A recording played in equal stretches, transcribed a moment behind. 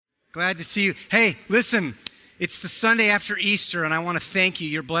Glad to see you. Hey, listen, it's the Sunday after Easter, and I want to thank you.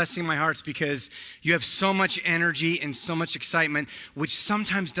 You're blessing my hearts because you have so much energy and so much excitement, which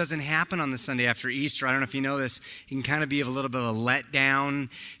sometimes doesn't happen on the Sunday after Easter. I don't know if you know this. It can kind of be a little bit of a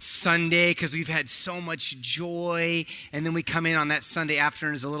letdown Sunday because we've had so much joy, and then we come in on that Sunday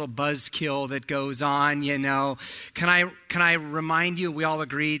afternoon, there's a little buzzkill that goes on, you know. Can I remind you, we all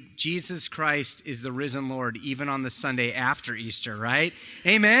agree, Jesus Christ is the risen Lord, even on the Sunday after Easter, right?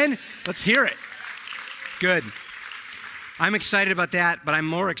 Amen? Let's hear it. Good. I'm excited about that, but I'm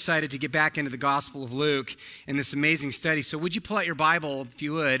more excited to get back into the Gospel of Luke and this amazing study. So would you pull out your Bible, if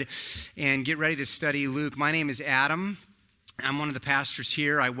you would, and get ready to study Luke. My name is Adam. I'm one of the pastors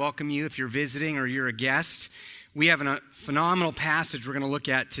here. I welcome you if you're visiting or you're a guest. We have a phenomenal passage we're going to look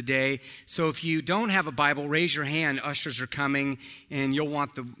at today. So if you don't have a Bible, raise your hand. Ushers are coming, and you'll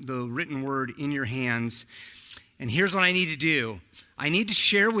want the written word in your hands. And here's what I need to do. I need to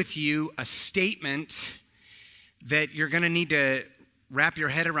share with you a statement that you're going to need to wrap your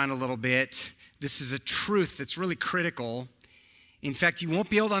head around a little bit. This is a truth that's really critical. In fact, you won't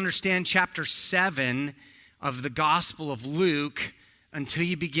be able to understand chapter 7 of the Gospel of Luke until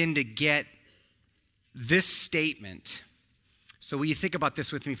you begin to get this statement. So will you think about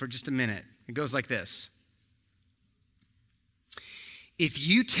this with me for just a minute? It goes like this. If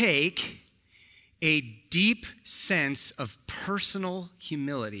you take a deep sense of personal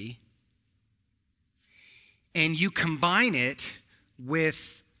humility and you combine it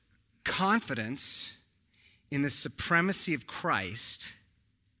with confidence in the supremacy of Christ,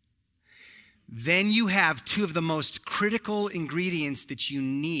 then you have two of the most critical ingredients that you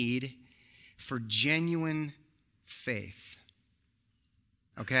need for genuine faith.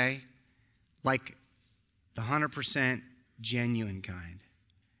 Okay? Like the 100% genuine kind.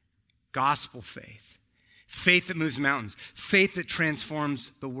 Gospel faith. Faith that moves mountains. Faith that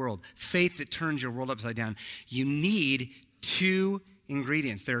transforms the world. Faith that turns your world upside down. You need two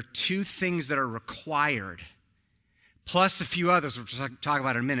ingredients. There are two things that are required, plus a few others, which we'll talk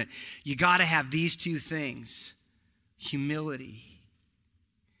about in a minute. You got to have these two things. Humility,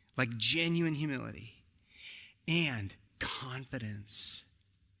 like genuine humility, and confidence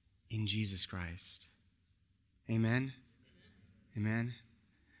in Jesus Christ. Amen? Amen?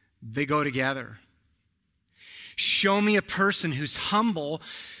 They go together. Show me a person who's humble,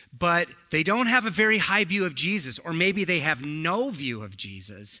 but they don't have a very high view of Jesus, or maybe they have no view of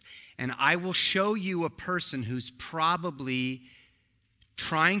Jesus, and I will show you a person who's probably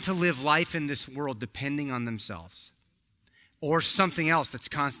trying to live life in this world depending on themselves, or something else that's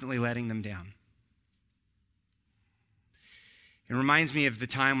constantly letting them down. It reminds me of the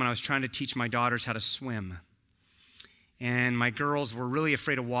time when I was trying to teach my daughters how to swim. And my girls were really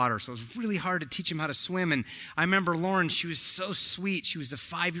afraid of water, so it was really hard to teach them how to swim. And I remember Lauren, she was so sweet. She was a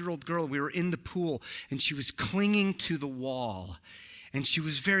 5-year-old girl. We were in the pool, and she was clinging to the wall. And she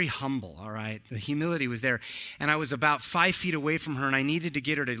was very humble, all right? The humility was there. And I was about 5 feet away from her, and I needed to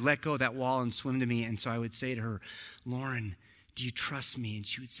get her to let go of that wall and swim to me. And so I would say to her, Lauren, do you trust me? And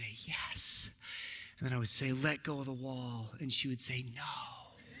she would say, yes. And then I would say, let go of the wall. And she would say, no.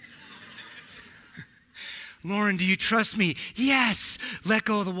 Lauren, do you trust me? Yes. Let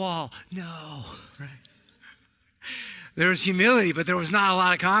go of the wall. No. Right? There was humility, but there was not a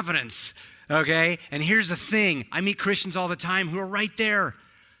lot of confidence. Okay? And here's the thing. I meet Christians all the time who are right there,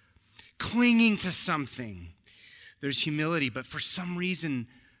 clinging to something. There's humility, but for some reason,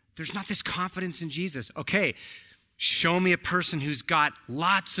 there's not this confidence in Jesus. Okay, show me a person who's got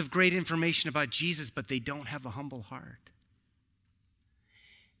lots of great information about Jesus, but they don't have a humble heart.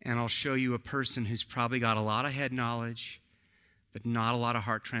 And I'll show you a person who's probably got a lot of head knowledge, but not a lot of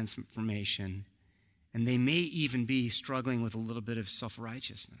heart transformation. And they may even be struggling with a little bit of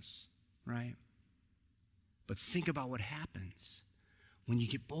self-righteousness, right? But think about what happens when you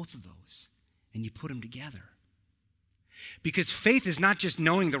get both of those and you put them together. Because faith is not just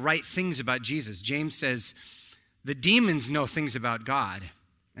knowing the right things about Jesus. James says the demons know things about God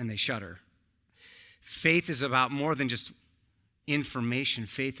and they shudder. Faith is about more than just information.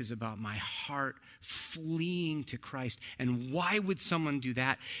 Faith is about my heart fleeing to Christ. And why would someone do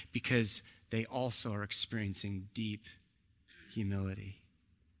that? Because they also are experiencing deep humility.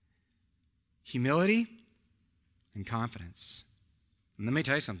 Humility and confidence. And let me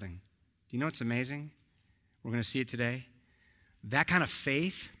tell you something. Do you know what's amazing? We're going to see it today. That kind of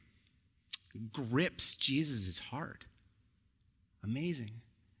faith grips Jesus' heart. Amazing.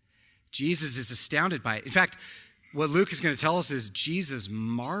 Jesus is astounded by it. In fact, what Luke is going to tell us is Jesus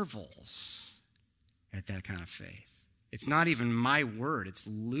marvels at that kind of faith. It's not even my word. It's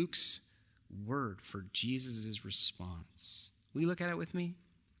Luke's word for Jesus' response. Will you look at it with me?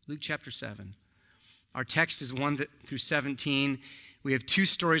 Luke chapter 7. Our text is 1 through 17. We have two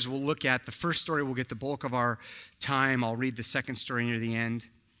stories we'll look at. The first story will get the bulk of our time. I'll read the second story near the end.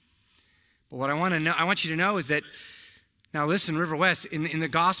 But what I want you to know is that, now listen, River West, in the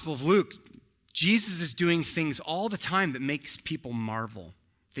Gospel of Luke, Jesus is doing things all the time that makes people marvel.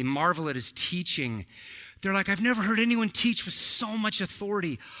 They marvel at his teaching. They're like, I've never heard anyone teach with so much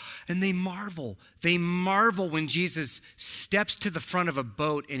authority. And they marvel. They marvel when Jesus steps to the front of a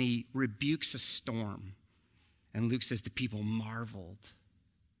boat and he rebukes a storm. And Luke says the people marveled.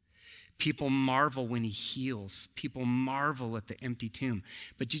 People marvel when he heals. People marvel at the empty tomb.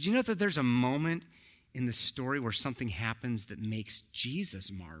 But did you know that there's a moment in the story where something happens that makes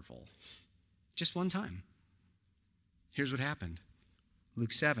Jesus marvel? Just one time. Here's what happened.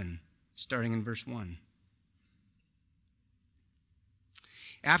 Luke 7, starting in verse 1.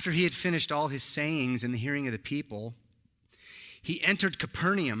 After he had finished all his sayings in the hearing of the people, he entered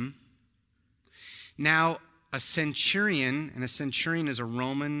Capernaum. Now, a centurion, and a centurion is a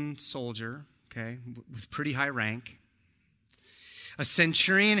Roman soldier, okay, with pretty high rank. A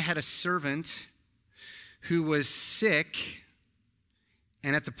centurion had a servant who was sick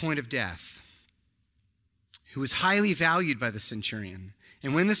and at the point of death, who was highly valued by the centurion.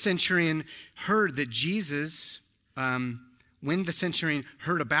 And when the centurion heard that when the centurion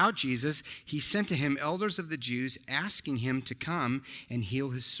heard about Jesus, he sent to him elders of the Jews, asking him to come and heal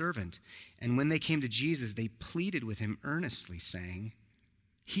his servant. And when they came to Jesus, they pleaded with him earnestly, saying,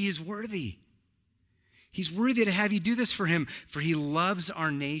 he is worthy. He's worthy to have you do this for him, for he loves our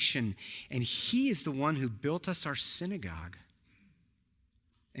nation, and he is the one who built us our synagogue.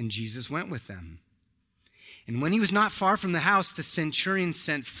 And Jesus went with them. And when he was not far from the house, the centurion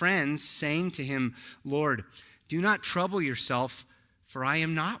sent friends, saying to him, Lord, do not trouble yourself, for I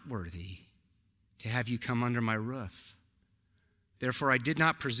am not worthy to have you come under my roof. Therefore I did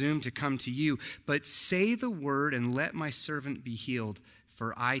not presume to come to you, but say the word and let my servant be healed,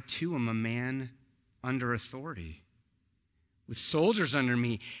 for I too am a man under authority, with soldiers under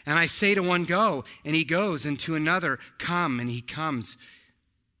me. And I say to one, go, and he goes, and to another, come, and he comes.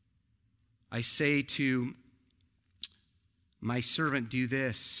 I say to my servant, do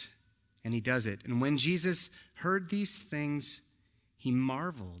this, and he does it. And when Jesus heard these things, he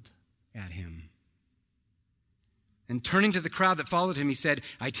marveled at him. And turning to the crowd that followed him, he said,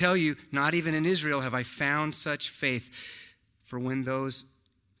 I tell you, not even in Israel have I found such faith. For when those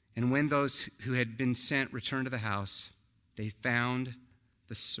who had been sent returned to the house, they found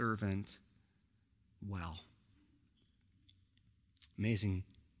the servant well. Amazing,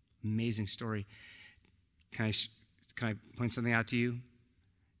 amazing story. Can I point something out to you?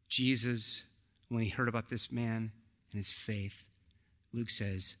 Jesus, when he heard about this man and his faith, Luke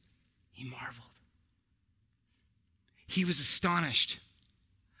says, he marveled. He was astonished.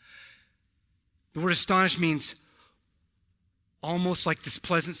 The word astonished means almost like this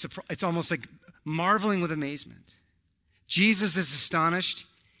pleasant surprise. It's almost like marveling with amazement. Jesus is astonished,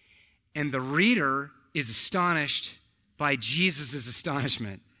 and the reader is astonished by Jesus'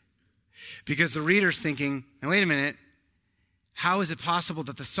 astonishment. Because the reader's thinking, now wait a minute, how is it possible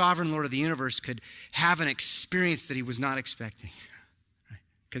that the sovereign Lord of the universe could have an experience that he was not expecting?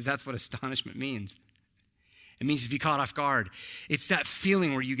 Because that's what astonishment means. It means to be caught off guard. It's that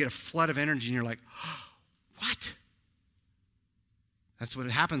feeling where you get a flood of energy and you're like, oh, what? That's what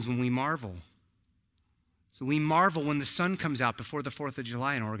happens when we marvel. So we marvel when the sun comes out before the 4th of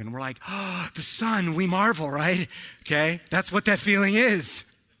July in Oregon. We're like, oh, the sun, we marvel, right? Okay, that's what that feeling is.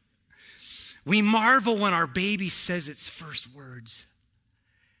 We marvel when our baby says its first words.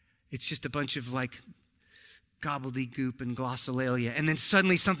 It's just a bunch of like gobbledygook and glossolalia. And then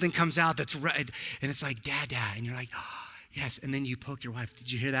suddenly something comes out that's red, and it's like, dada. And you're like, oh, yes. And then you poke your wife.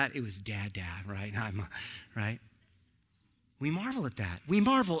 Did you hear that? It was dada, right? Right? We marvel at that. We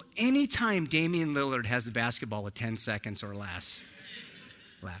marvel anytime Damian Lillard has the basketball with 10 seconds or less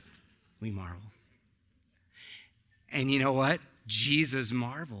left. We marvel. And you know what? Jesus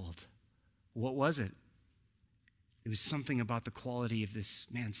marveled. What was it? It was something about the quality of this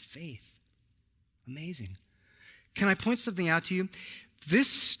man's faith. Amazing. Can I point something out to you? This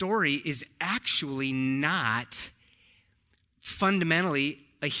story is actually not fundamentally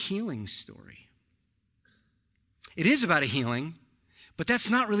a healing story. It is about a healing, but that's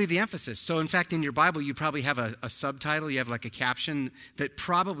not really the emphasis. So in fact, in your Bible, you probably have a subtitle. You have like a caption that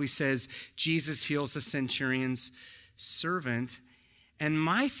probably says, Jesus heals the centurion's servant. And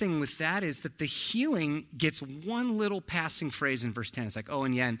my thing with that is that the healing gets one little passing phrase in verse 10. It's like, oh,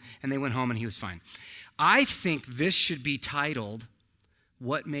 and yeah, and they went home and he was fine. I think this should be titled,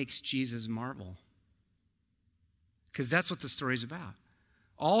 What Makes Jesus Marvel? Because that's what the story's about.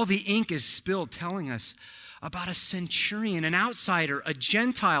 All the ink is spilled telling us about a centurion, an outsider, a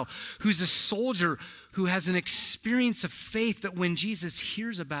Gentile who's a soldier who has an experience of faith that when Jesus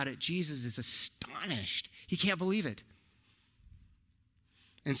hears about it, Jesus is astonished. He can't believe it.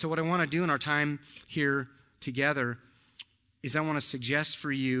 And so what I want to do in our time here together is I want to suggest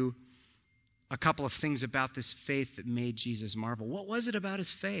for you a couple of things about this faith that made Jesus marvel. What was it about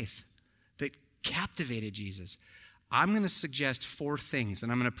his faith that captivated Jesus? I'm going to suggest 4 things,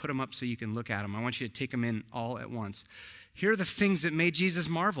 and I'm going to put them up so you can look at them. I want you to take them in all at once. Here are the things that made Jesus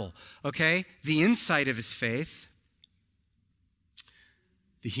marvel, okay? The insight of his faith,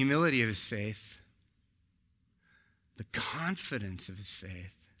 the humility of his faith, the confidence of his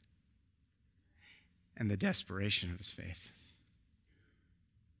faith, and the desperation of his faith.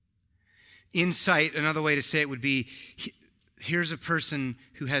 Insight, another way to say it would be, here's a person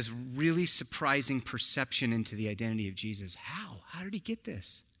who has really surprising perception into the identity of Jesus. How? How did he get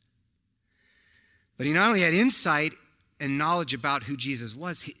this? But he not only had insight and knowledge about who Jesus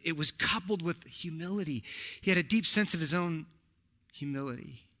was, it was coupled with humility. He had a deep sense of his own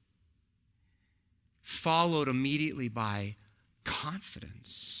humility, followed immediately by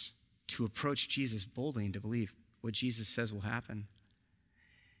confidence to approach Jesus boldly and to believe what Jesus says will happen,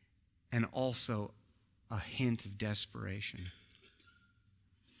 and also a hint of desperation.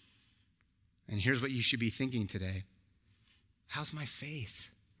 And here's what you should be thinking today. How's my faith,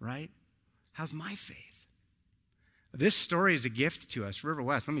 right? How's my faith? This story is a gift to us. River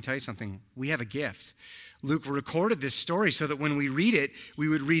West, let me tell you something. We have a gift. Luke recorded this story so that when we read it, we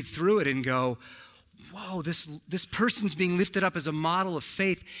would read through it and go, whoa, this person's being lifted up as a model of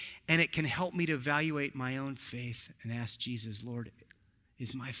faith, and it can help me to evaluate my own faith and ask Jesus, Lord,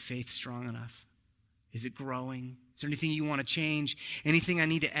 is my faith strong enough? Is it growing? Is there anything you want to change? Anything I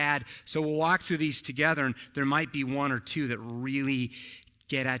need to add? So we'll walk through these together, and there might be 1 or 2 that really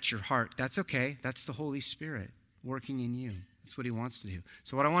get at your heart. That's okay. That's the Holy Spirit working in you. That's what he wants to do.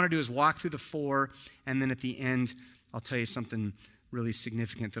 So what I want to do is walk through the 4, and then at the end, I'll tell you something really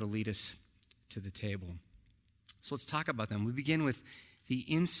significant that'll lead us to the table. So let's talk about them. We begin with the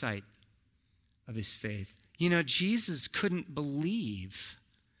insight of his faith. You know, Jesus couldn't believe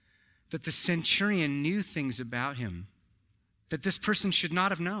that the centurion knew things about him that this person should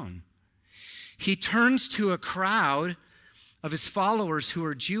not have known. He turns to a crowd of his followers who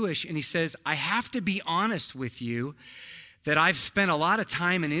are Jewish, and he says, I have to be honest with you that I've spent a lot of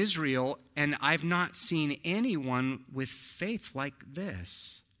time in Israel, and I've not seen anyone with faith like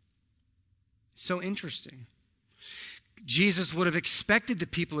this. So interesting. Jesus would have expected the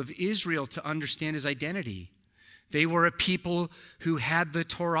people of Israel to understand his identity. They were a people who had the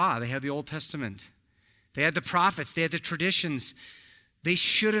Torah. They had the Old Testament. They had the prophets. They had the traditions. They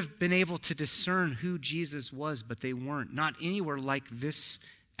should have been able to discern who Jesus was, but they weren't. Not anywhere like this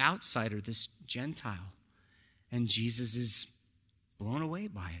outsider, this Gentile. And Jesus is blown away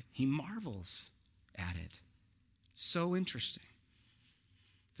by it. He marvels at it. So interesting.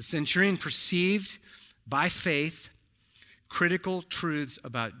 The centurion perceived by faith critical truths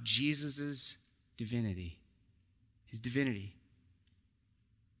about Jesus' divinity. His divinity.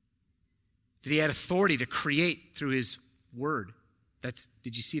 That he had authority to create through his word.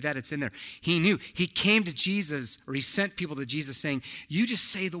 Did you see that? It's in there. He knew. He came to Jesus, or he sent people to Jesus saying, you just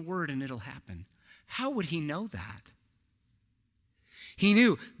say the word and it'll happen. How would he know that? He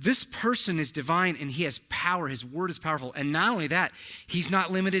knew this person is divine and he has power. His word is powerful. And not only that, he's not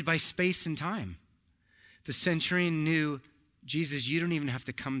limited by space and time. The centurion knew, Jesus, you don't even have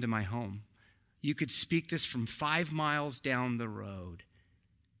to come to my home. You could speak this from 5 miles down the road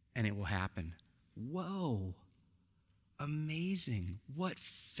and it will happen. Whoa. Amazing. What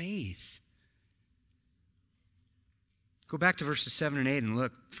faith. Go back to verses 7 and 8 and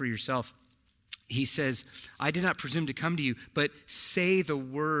look for yourself. He says, I did not presume to come to you, but say the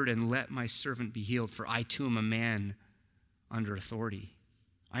word and let my servant be healed, for I too am a man under authority.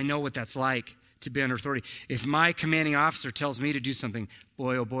 I know what that's like to be under authority. If my commanding officer tells me to do something,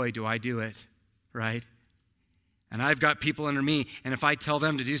 boy, oh boy, do I do it, right? And I've got people under me, and if I tell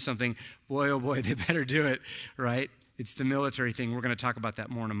them to do something, boy, oh boy, they better do it, right? It's the military thing. We're going to talk about that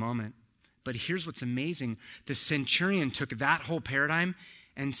more in a moment. But here's what's amazing. The centurion took that whole paradigm,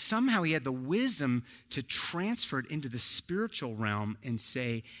 and somehow he had the wisdom to transfer it into the spiritual realm and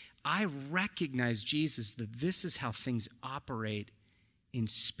say, I recognize, Jesus, that this is how things operate in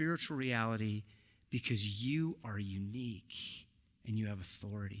spiritual reality because you are unique and you have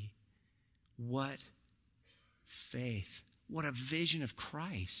authority. What faith. What a vision of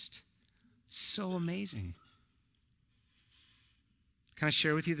Christ. So amazing. Can I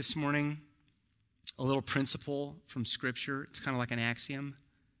share with you this morning a little principle from Scripture? It's kind of like an axiom.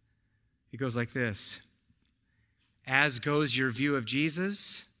 It goes like this. As goes your view of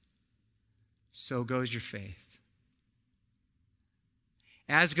Jesus, so goes your faith.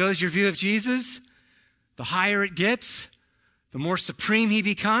 As goes your view of Jesus, the higher it gets, the more supreme he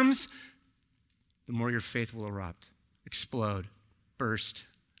becomes, the more your faith will erupt, explode, burst.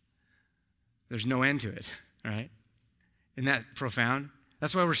 There's no end to it, right? Isn't that profound?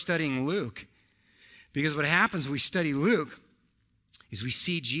 That's why we're studying Luke. Because what happens when we study Luke is we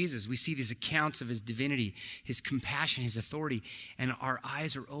see Jesus, we see these accounts of his divinity, his compassion, his authority, and our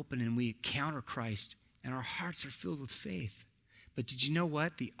eyes are open and we encounter Christ and our hearts are filled with faith. But did you know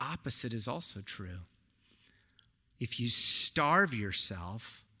what? The opposite is also true. If you starve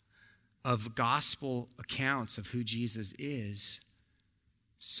yourself of gospel accounts of who Jesus is,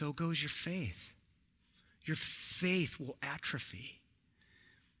 so goes your faith. Your faith will atrophy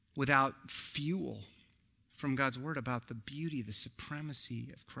without fuel from God's word about the beauty, the supremacy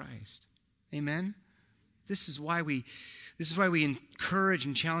of Christ. Amen? This is why we encourage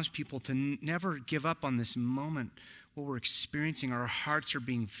and challenge people to never give up on this moment what we're experiencing. Our hearts are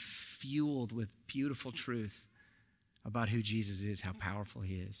being fueled with beautiful truth about who Jesus is, how powerful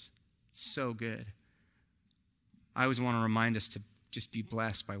he is. It's so good. I always want to remind us to just be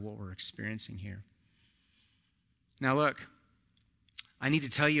blessed by what we're experiencing here. Now look, I need to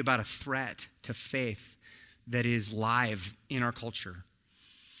tell you about a threat to faith that is live in our culture.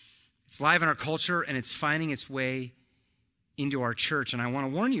 It's live in our culture and it's finding its way into our church, and I want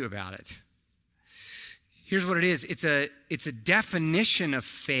to warn you about it. Here's what it is. It's a definition of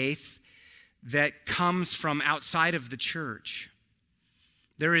faith that comes from outside of the church.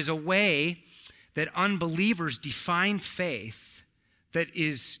 There is a way that unbelievers define faith that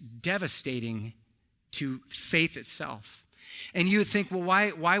is devastating to faith itself. And you would think,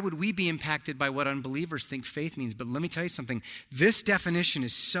 well, why would we be impacted by what unbelievers think faith means? But let me tell you something. This definition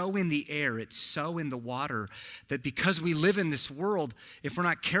is so in the air, it's so in the water, that because we live in this world, if we're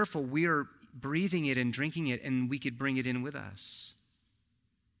not careful, we are breathing it and drinking it, and we could bring it in with us.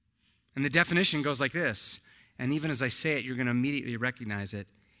 And the definition goes like this. And even as I say it, you're going to immediately recognize it.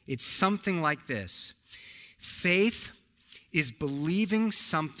 It's something like this. Faith is believing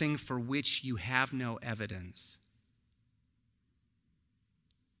something for which you have no evidence.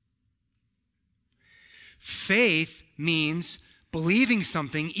 Faith means believing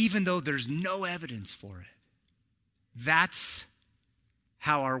something even though there's no evidence for it. That's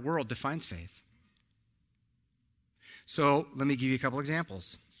how our world defines faith. So let me give you a couple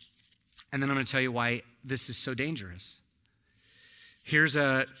examples. And then I'm going to tell you why this is so dangerous. Here's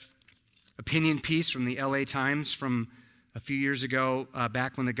an opinion piece from the LA Times from a few years ago,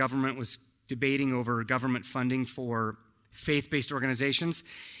 back when the government was debating over government funding for faith-based organizations.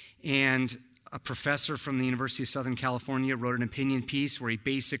 And a professor from the University of Southern California wrote an opinion piece where he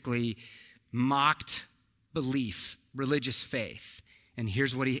basically mocked belief, religious faith. And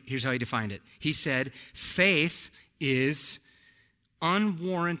here's how he defined it. He said, faith is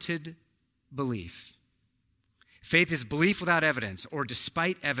unwarranted belief. Faith is belief without evidence or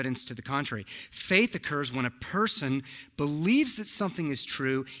despite evidence to the contrary. Faith occurs when a person believes that something is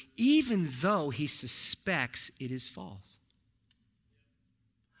true even though he suspects it is false.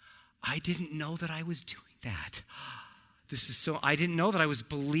 I didn't know that I was doing that. I didn't know that I was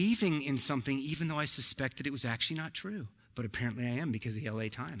believing in something even though I suspected it was actually not true. But apparently I am because of the LA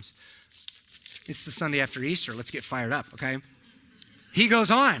Times. It's the Sunday after Easter. Let's get fired up, okay? He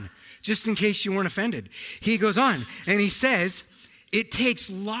goes on, just in case you weren't offended. He goes on and he says, it takes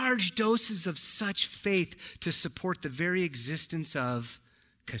large doses of such faith to support the very existence of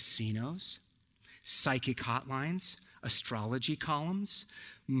casinos, psychic hotlines, astrology columns,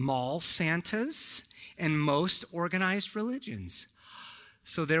 mall Santas, and most organized religions.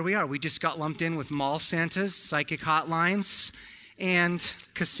 So there we are. We just got lumped in with mall Santas, psychic hotlines, and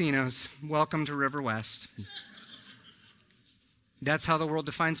casinos. Welcome to River West. That's how the world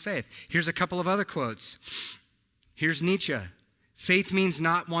defines faith. Here's a couple of other quotes. Here's Nietzsche. Faith means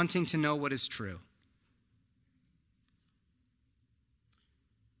not wanting to know what is true.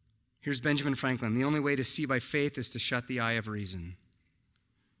 Here's Benjamin Franklin. The only way to see by faith is to shut the eye of reason.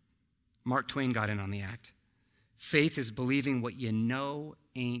 Mark Twain got in on the act. Faith is believing what you know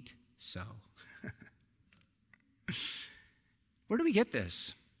ain't so. Where do we get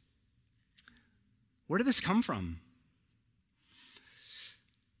this? Where did this come from?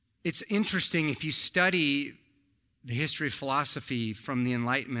 It's interesting, if you study the history of philosophy from the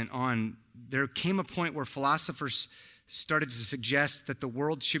Enlightenment on, there came a point where philosophers started to suggest that the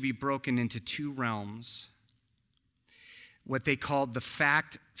world should be broken into two realms. What they called the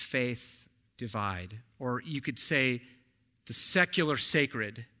fact-faith divide, or you could say the secular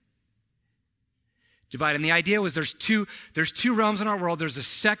sacred Divided. And the idea was there's two realms in our world. There's a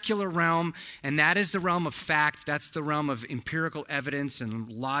secular realm, and that is the realm of fact. That's the realm of empirical evidence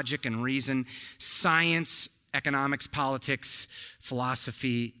and logic and reason, science, economics, politics,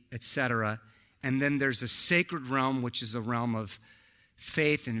 philosophy, etc. And then there's a sacred realm, which is a realm of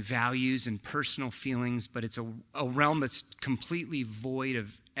faith and values and personal feelings, but it's a realm that's completely void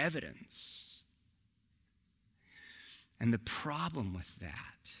of evidence. And the problem with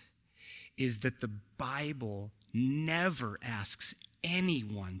that is that the Bible never asks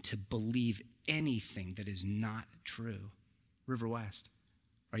anyone to believe anything that is not true. River West,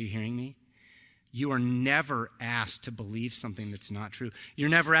 are you hearing me? You are never asked to believe something that's not true. You're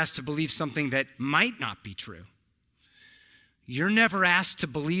never asked to believe something that might not be true. You're never asked to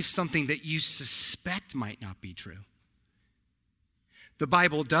believe something that you suspect might not be true. The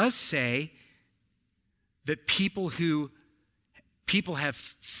Bible does say that people have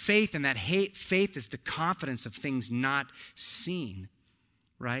faith, and that faith is the confidence of things not seen,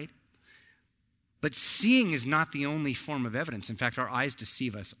 right? But seeing is not the only form of evidence. In fact, our eyes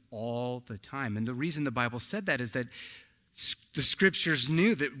deceive us all the time. And the reason the Bible said that is that the scriptures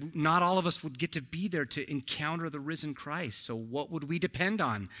knew that not all of us would get to be there to encounter the risen Christ. So what would we depend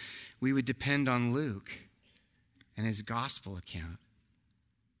on? We would depend on Luke and his gospel account.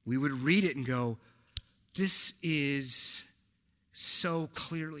 We would read it and go, this is so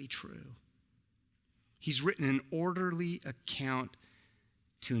clearly true. He's written an orderly account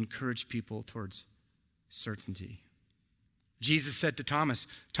to encourage people towards certainty. Jesus said to Thomas,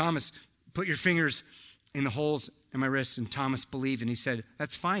 Thomas, put your fingers in the holes in my wrists. And Thomas believed, and he said,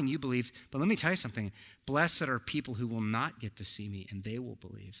 that's fine, you believe, but let me tell you something. Blessed are people who will not get to see me, and they will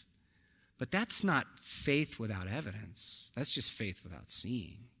believe. But that's not faith without evidence. That's just faith without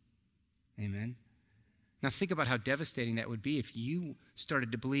seeing. Amen? Now think about how devastating that would be if you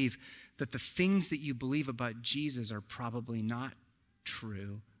started to believe that the things that you believe about Jesus are probably not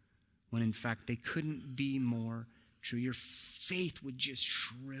true, when in fact they couldn't be more true. Your faith would just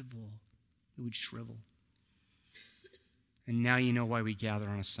shrivel. It would shrivel. And now you know why we gather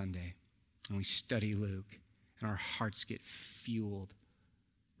on a Sunday and we study Luke, and our hearts get fueled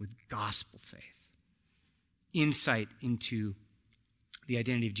with gospel faith, insight into the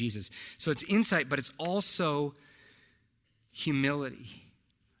identity of Jesus. So it's insight, but it's also humility.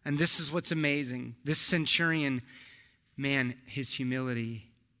 And this is what's amazing. This centurion, man, his humility,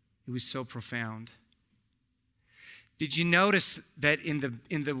 it was so profound. Did you notice that in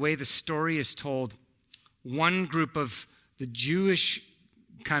the way the story is told, one group of the Jewish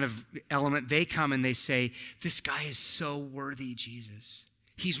kind of element, they come and they say, this guy is so worthy, Jesus.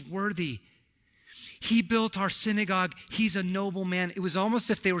 He's worthy. He built our synagogue. He's a noble man. It was almost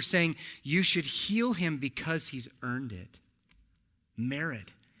as if they were saying, you should heal him because he's earned it.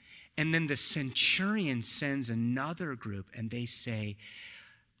 Merit. And then the centurion sends another group and they say,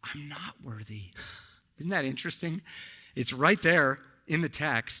 I'm not worthy. Isn't that interesting? It's right there in the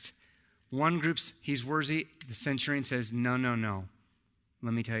text. One group's, he's worthy. The centurion says, no.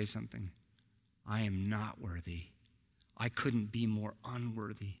 Let me tell you something. I am not worthy. I couldn't be more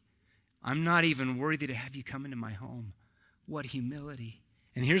unworthy. I'm not even worthy to have you come into my home. What humility.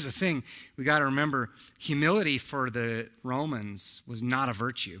 And here's the thing. We got to remember, humility for the Romans was not a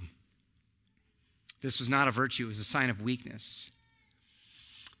virtue. This was not a virtue. It was a sign of weakness.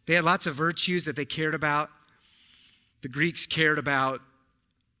 They had lots of virtues that they cared about. The Greeks cared about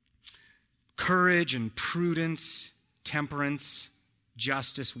courage and prudence, temperance,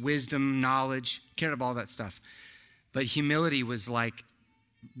 justice, wisdom, knowledge, cared about all that stuff. But humility was like,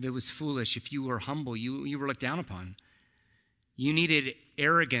 it was foolish. If you were humble, you were looked down upon. You needed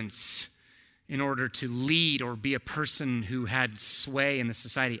arrogance in order to lead or be a person who had sway in the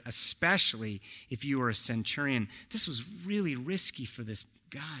society, especially if you were a centurion. This was really risky for this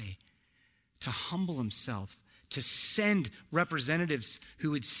guy to humble himself, to send representatives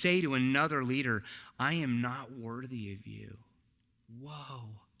who would say to another leader, I am not worthy of you. Whoa,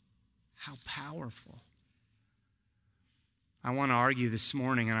 how powerful. I want to argue this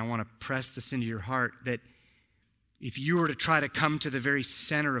morning, and I want to press this into your heart, that if you were to try to come to the very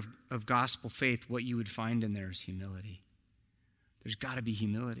center of gospel faith, what you would find in there is humility. There's got to be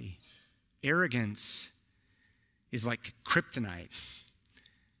humility. Arrogance is like kryptonite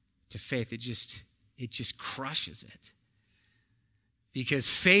to faith. It just crushes it. Because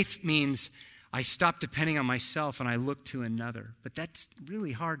faith means I stop depending on myself and I look to another. But that's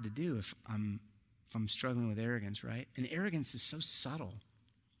really hard to do if I'm struggling with arrogance, right? And arrogance is so subtle.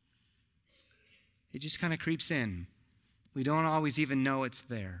 It just kind of creeps in. We don't always even know it's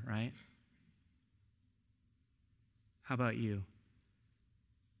there, right? How about you?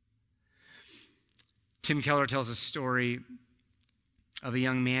 Tim Keller tells a story of a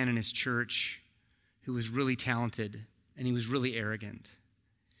young man in his church who was really talented and he was really arrogant.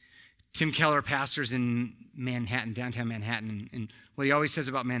 Tim Keller pastors in Manhattan, downtown Manhattan, and what he always says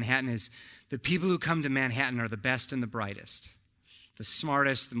about Manhattan is the people who come to Manhattan are the best and the brightest, the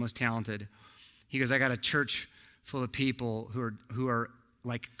smartest, the most talented. He goes, I got a church full of people who are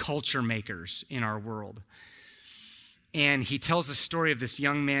like culture makers in our world. And he tells the story of this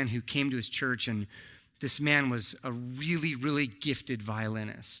young man who came to his church, and this man was a really, really gifted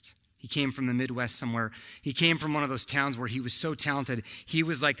violinist. He came from the Midwest somewhere. He came from one of those towns where he was so talented, he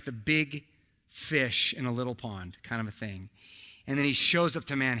was like the big fish in a little pond kind of a thing. And then he shows up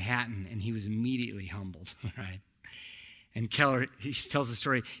to Manhattan, and he was immediately humbled, right? And Keller, he tells the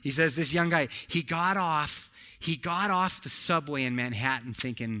story. He says this young guy, he got off the subway in Manhattan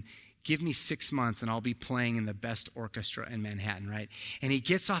thinking, give me 6 months and I'll be playing in the best orchestra in Manhattan, right? And he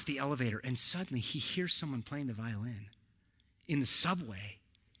gets off the elevator, and suddenly he hears someone playing the violin in the subway.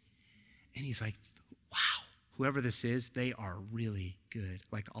 And he's like, wow, whoever this is, they are really good,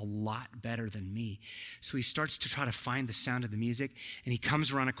 like a lot better than me. So he starts to try to find the sound of the music, and he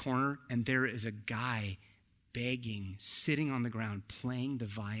comes around a corner, and there is a guy begging, sitting on the ground, playing the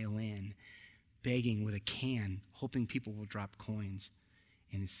violin, begging with a can, hoping people will drop coins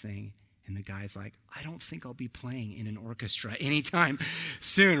in his thing. And the guy's like, I don't think I'll be playing in an orchestra anytime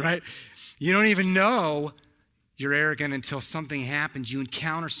soon, right? You don't even know you're arrogant until something happens. You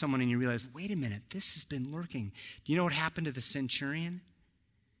encounter someone and you realize, wait a minute, this has been lurking. Do you know what happened to the centurion?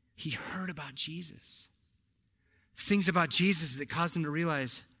 He heard about Jesus. Things about Jesus that caused him to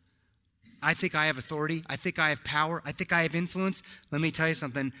realize, I think I have authority. I think I have power. I think I have influence. Let me tell you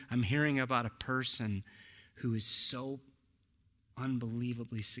something. I'm hearing about a person who is so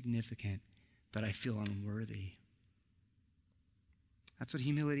unbelievably significant that I feel unworthy. That's what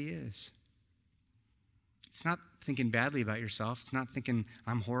humility is. It's not thinking badly about yourself. It's not thinking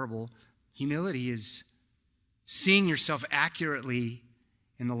I'm horrible. Humility is seeing yourself accurately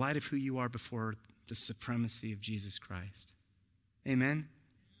in the light of who you are before the supremacy of Jesus Christ. Amen?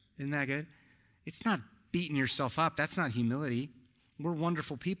 Isn't that good? It's not beating yourself up. That's not humility. We're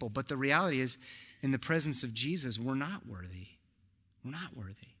wonderful people. But the reality is, in the presence of Jesus, we're not worthy. We're not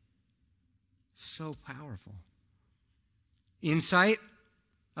worthy. So powerful. Insight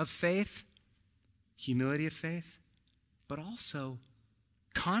of faith, humility of faith, but also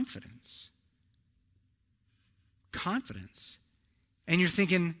confidence. Confidence. And you're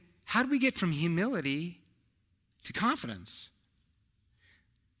thinking, how do we get from humility to confidence?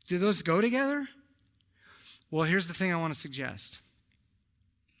 Do those go together? Well, here's the thing I want to suggest.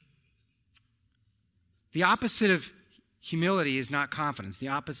 The opposite of humility is not confidence. The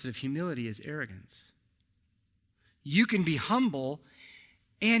opposite of humility is arrogance. You can be humble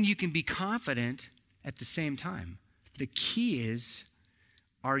and you can be confident at the same time. The key is,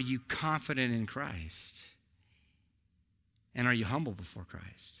 are you confident in Christ? And are you humble before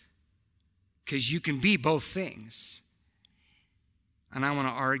Christ? Because you can be both things. And I want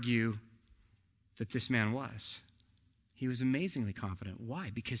to argue that this man was. He was amazingly confident. Why?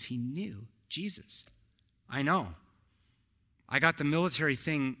 Because he knew Jesus. I know. I got the military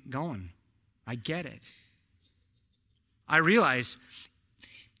thing going. I get it. I realize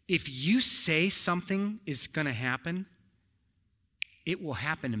if you say something is going to happen, it will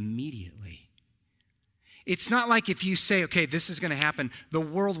happen immediately. It's not like if you say, okay, this is going to happen, the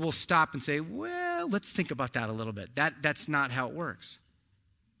world will stop and say, well, let's think about that a little bit. That's not how it works.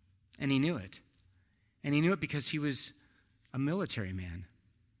 And he knew it. And he knew it because he was a military man.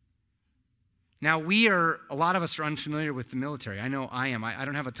 Now, a lot of us are unfamiliar with the military. I know I am. I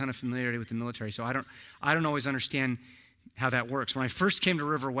don't have a ton of familiarity with the military, so I don't always understand how that works. When I first came to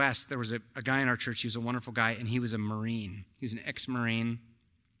River West, there was a guy in our church. He was a wonderful guy, and he was a Marine. He was an ex-Marine.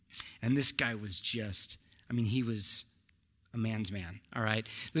 And this guy was he was a man's man, all right?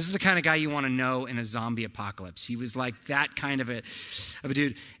 This is the kind of guy you want to know in a zombie apocalypse. He was like that kind of a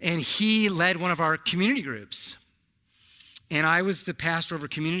dude. And he led one of our community groups. And I was the pastor over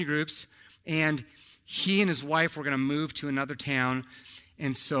community groups, and he and his wife were going to move to another town.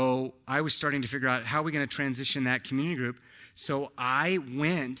 And so I was starting to figure out how are we going to transition that community group. So I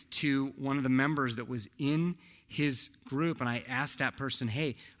went to one of the members that was in his group, and I asked that person,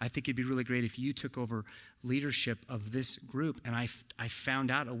 hey, I think it'd be really great if you took over leadership of this group. And I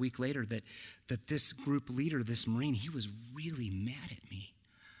found out a week later that this group leader, this Marine, he was really mad at me.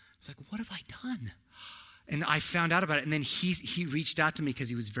 I was like, what have I done? And I found out about it, and then he reached out to me because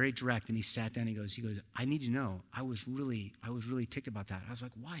he was very direct, and he sat down and he goes, I need to know. I was really ticked about that. I was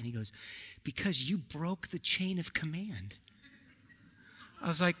like, why? And he goes, because you broke the chain of command. I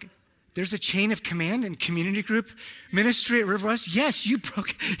was like, there's a chain of command in community group ministry at River West. Yes, you broke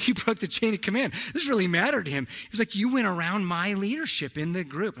the chain of command. This really mattered to him. He was like, you went around my leadership in the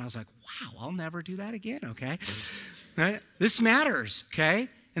group. And I was like, wow, I'll never do that again, okay? Right? This matters, okay?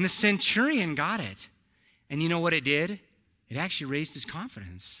 And the centurion got it. And you know what it did? It actually raised his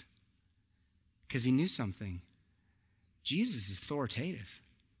confidence because he knew something. Jesus is authoritative.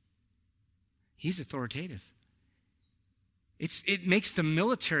 He's authoritative. It makes the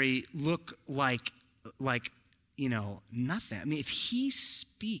military look like nothing. I mean, if he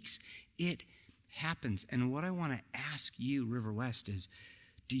speaks, it happens. And what I want to ask you, River West, is,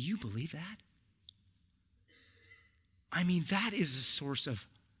 do you believe that? I mean, that is a source of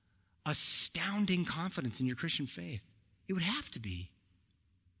astounding confidence in your Christian faith. It would have to be.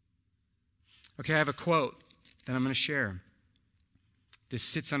 Okay, I have a quote that I'm going to share. This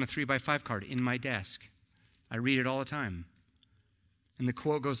sits on a 3x5 card in my desk. I read it all the time. And the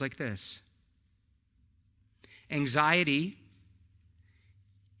quote goes like this: anxiety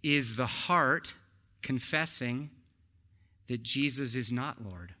is the heart confessing that Jesus is not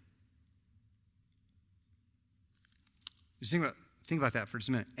Lord. Just think about that for just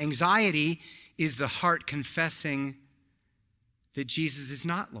a minute. Anxiety is the heart confessing that Jesus is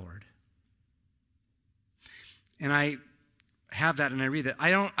not Lord. And I have that and I read that. I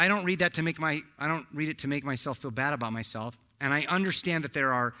don't read it to make myself feel bad about myself. And I understand that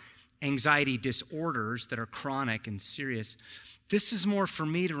there are anxiety disorders that are chronic and serious. This is more for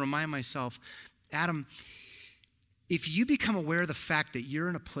me to remind myself, Adam, if you become aware of the fact that you're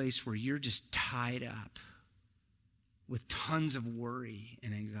in a place where you're just tied up with tons of worry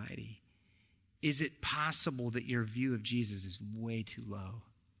and anxiety, is it possible that your view of Jesus is way too low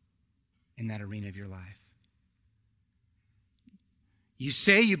in that arena of your life? You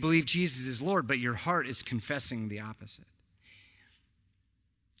say you believe Jesus is Lord, but your heart is confessing the opposite.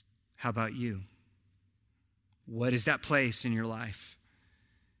 How about you? What is that place in your life?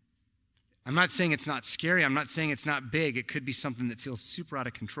 I'm not saying it's not scary. I'm not saying it's not big. It could be something that feels super out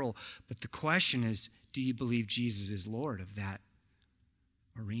of control. But the question is, do you believe Jesus is Lord of that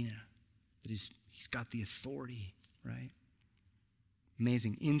arena? That he's got the authority, right?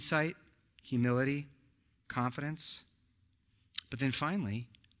 Amazing. Insight, humility, confidence. But then finally,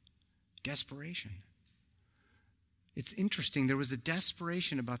 desperation. It's interesting. There was a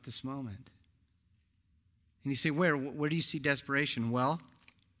desperation about this moment. And you say, where do you see desperation? Well,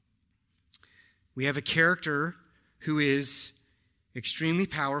 we have a character who is extremely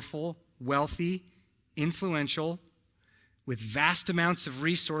powerful, wealthy, influential, with vast amounts of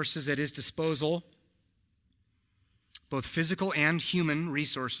resources at his disposal, both physical and human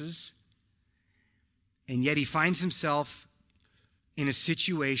resources. And yet he finds himself in a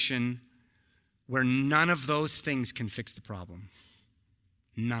situation where none of those things can fix the problem.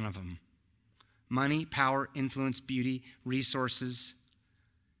 None of them. Money, power, influence, beauty, resources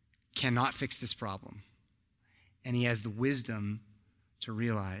cannot fix this problem. And he has the wisdom to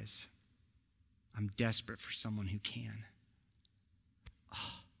realize, I'm desperate for someone who can.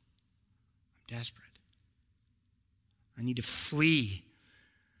 Oh, I'm desperate. I need to flee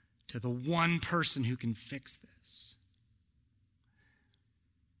to the one person who can fix this.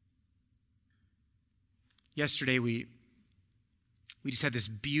 Yesterday, we just had this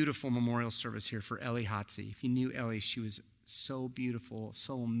beautiful memorial service here for Ellie Hotze. If you knew Ellie, she was so beautiful,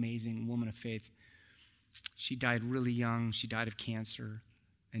 so amazing, woman of faith. She died really young. She died of cancer,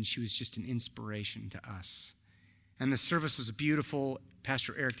 and she was just an inspiration to us. And the service was beautiful.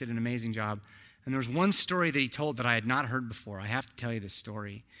 Pastor Eric did an amazing job. And there was one story that he told that I had not heard before. I have to tell you this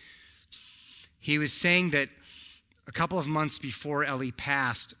story. He was saying that a couple of months before Ellie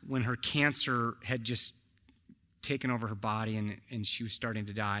passed, when her cancer had just taken over her body and she was starting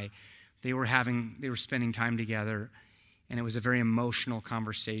to die, they were spending time together, and it was a very emotional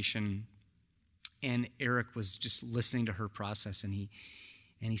conversation. And Eric was just listening to her process, and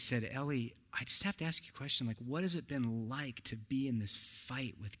he said, Ellie, I just have to ask you a question. Like, what has it been like to be in this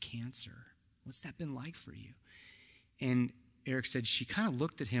fight with cancer? What's that been like for you? And Eric said she kind of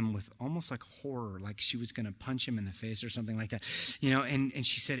looked at him with almost like horror, like she was going to punch him in the face or something like that. And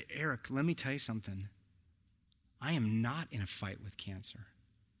she said, Eric, let me tell you something. I am not in a fight with cancer.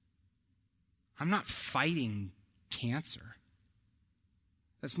 I'm not fighting cancer.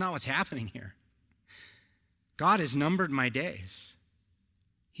 That's not what's happening here. God has numbered my days.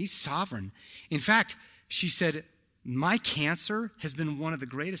 He's sovereign. In fact, she said, my cancer has been one of the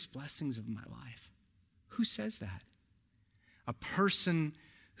greatest blessings of my life. Who says that? A person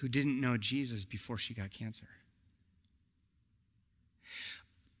who didn't know Jesus before she got cancer.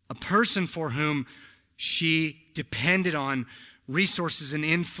 A person for whom she depended on resources and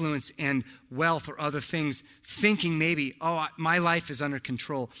influence and wealth or other things, thinking maybe, oh, my life is under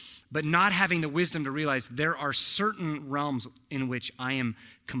control, but not having the wisdom to realize there are certain realms in which I am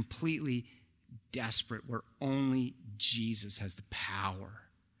completely desperate, where only Jesus has the power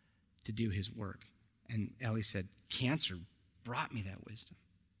to do his work. And Ellie said, cancer brought me that wisdom.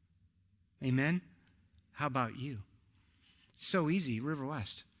 Amen? How about you? It's so easy, River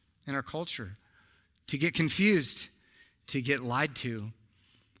West, in our culture, to get confused, to get lied to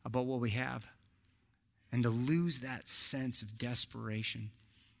about what we have, and to lose that sense of desperation.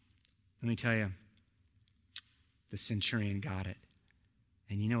 Let me tell you, the centurion got it.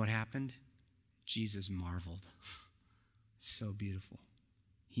 And you know what happened? Jesus marveled. It's so beautiful.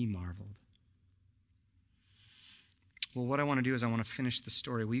 He marveled. Well, what I want to do is I want to finish the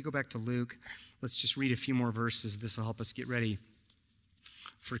story. Will you go back to Luke? Let's just read a few more verses. This will help us get ready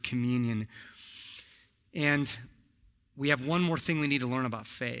for communion. And we have one more thing we need to learn about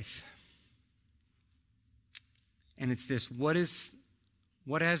faith. And it's this: what has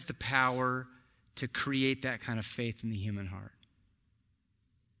the power to create that kind of faith in the human heart?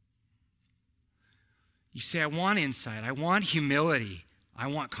 You say, I want insight. I want humility. I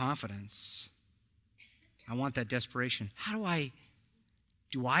want confidence. I want that desperation.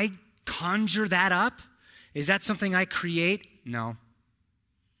 Do I conjure that up? Is that something I create? No.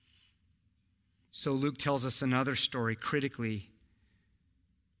 So Luke tells us another story critically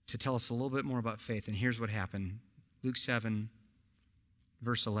to tell us a little bit more about faith. And here's what happened. Luke 7,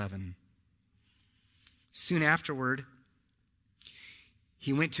 verse 11. Soon afterward,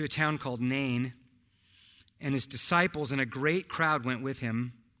 he went to a town called Nain, and his disciples and a great crowd went with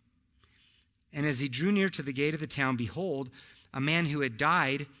him. And as he drew near to the gate of the town, behold, a man who had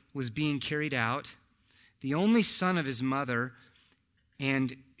died was being carried out, the only son of his mother,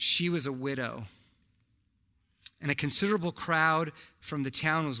 and she was a widow. And a considerable crowd from the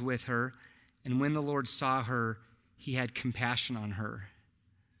town was with her, and when the Lord saw her, he had compassion on her.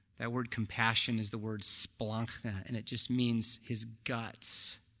 That word compassion is the word splanchna, and it just means his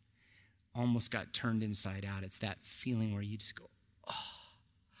guts almost got turned inside out. It's that feeling where you just go, oh.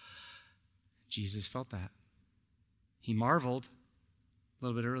 Jesus felt that. He marveled a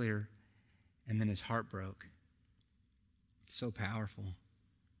little bit earlier, and then his heart broke. It's so powerful.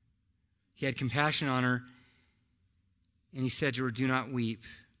 He had compassion on her, and he said to her, do not weep.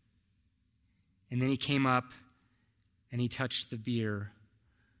 And then he came up, and he touched the bier.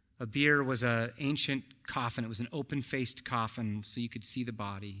 A bier was an ancient coffin. It was an open-faced coffin, so you could see the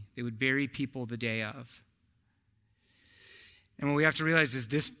body. They would bury people the day of. And what we have to realize is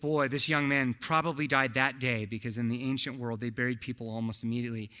this young man probably died that day, because in the ancient world, they buried people almost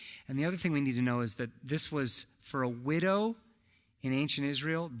immediately. And the other thing we need to know is that this was, for a widow in ancient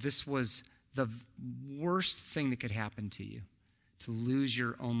Israel, this was the worst thing that could happen to you, to lose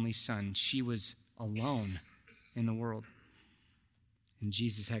your only son. She was alone in the world. And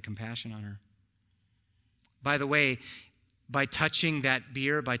Jesus had compassion on her. By the way, by touching that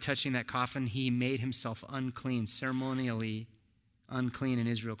bier, by touching that coffin, he made himself unclean, ceremonially unclean in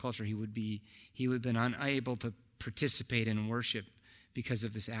Israel culture. He would have been unable to participate in worship because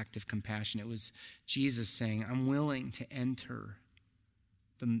of this act of compassion. It was Jesus saying, I'm willing to enter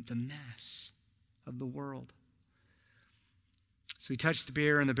the mess of the world. So he touched the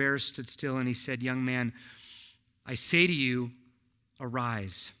bear, and the bear stood still, and he said, young man, I say to you,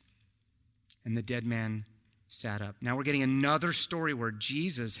 arise. And the dead man sat up. Now we're getting another story where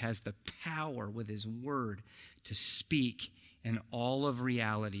Jesus has the power with his word to speak, and all of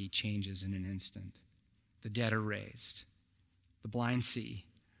reality changes in an instant. The dead are raised. The blind see.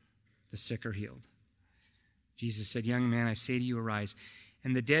 The sick are healed. Jesus said, young man, I say to you, arise.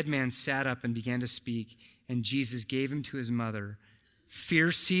 And the dead man sat up and began to speak, and Jesus gave him to his mother.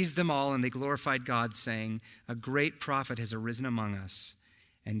 Fear seized them all, and they glorified God, saying, a great prophet has arisen among us,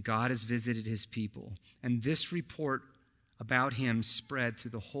 and God has visited his people. And this report about him spread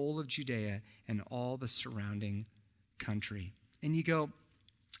through the whole of Judea and all the surrounding country. And you go,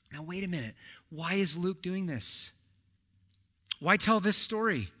 now wait a minute. Why is Luke doing this? Why tell this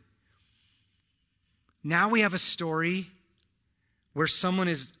story? Now we have a story where someone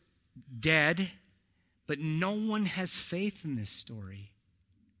is dead, but no one has faith in this story.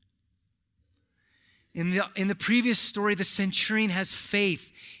 In the previous story, the centurion has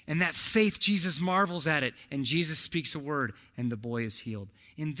faith, and that faith, Jesus marvels at it, and Jesus speaks a word, and the boy is healed.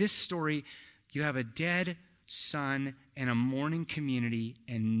 In this story, you have a dead son and a mourning community,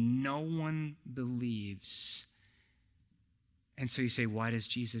 and no one believes. And so you say, why does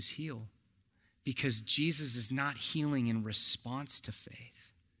Jesus heal? Because Jesus is not healing in response to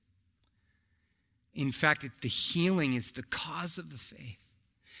faith. In fact, the healing is the cause of the faith.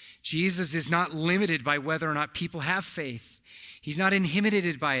 Jesus is not limited by whether or not people have faith. He's not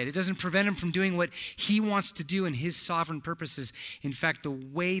intimidated by it. It doesn't prevent him from doing what he wants to do in his sovereign purposes. In fact, the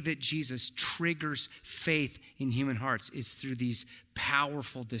way that Jesus triggers faith in human hearts is through these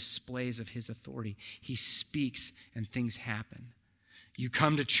powerful displays of his authority. He speaks and things happen. You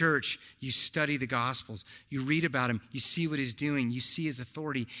come to church, you study the Gospels, you read about him, you see what he's doing, you see his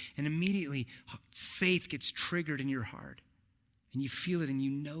authority, and immediately faith gets triggered in your heart. And you feel it and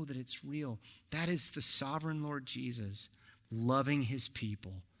you know that it's real. That is the sovereign Lord Jesus loving his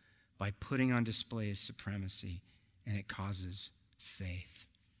people by putting on display his supremacy, and it causes faith.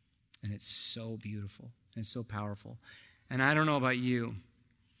 And it's so beautiful and so powerful. And I don't know about you,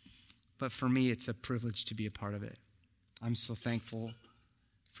 but for me, it's a privilege to be a part of it. I'm so thankful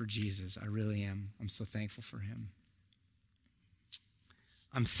for Jesus. I really am. I'm so thankful for him.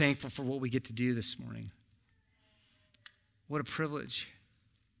 I'm thankful for what we get to do this morning. What a privilege.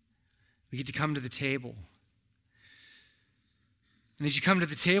 We get to come to the table. And as you come to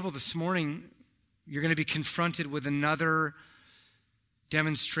the table this morning, you're going to be confronted with another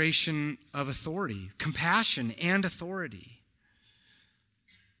demonstration of authority, compassion and authority.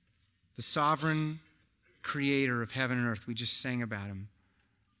 The sovereign creator of heaven and earth, we just sang about him,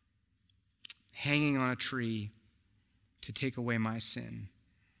 hanging on a tree to take away my sin.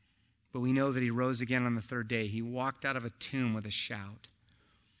 But we know that he rose again on the third day. He walked out of a tomb with a shout.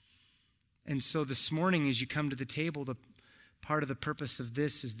 And so this morning, as you come to the table, the part of the purpose of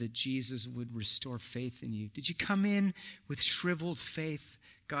this is that Jesus would restore faith in you. Did you come in with shriveled faith?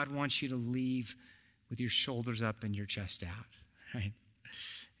 God wants you to leave with your shoulders up and your chest out, right?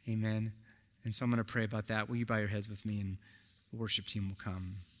 Amen. And so I'm going to pray about that. Will you bow your heads with me, and the worship team will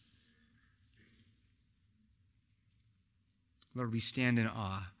come. Lord, we stand in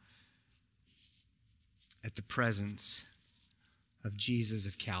awe at the presence of Jesus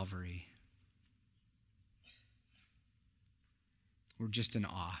of Calvary. We're just in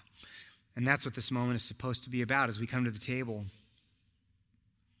awe. And that's what this moment is supposed to be about as we come to the table.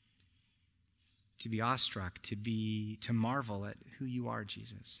 To be awestruck, to marvel at who you are,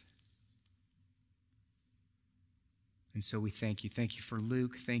 Jesus. And so we thank you. Thank you for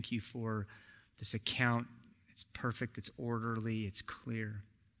Luke. Thank you for this account. It's perfect, it's orderly, it's clear.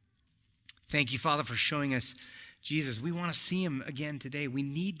 Thank you, Father, for showing us Jesus. We want to see him again today. We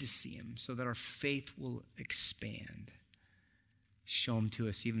need to see him so that our faith will expand. Show him to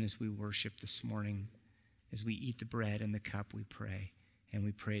us even as we worship this morning. As we eat the bread and the cup, we pray. And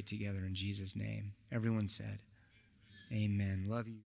we pray it together in Jesus' name. Everyone said, amen. Love you.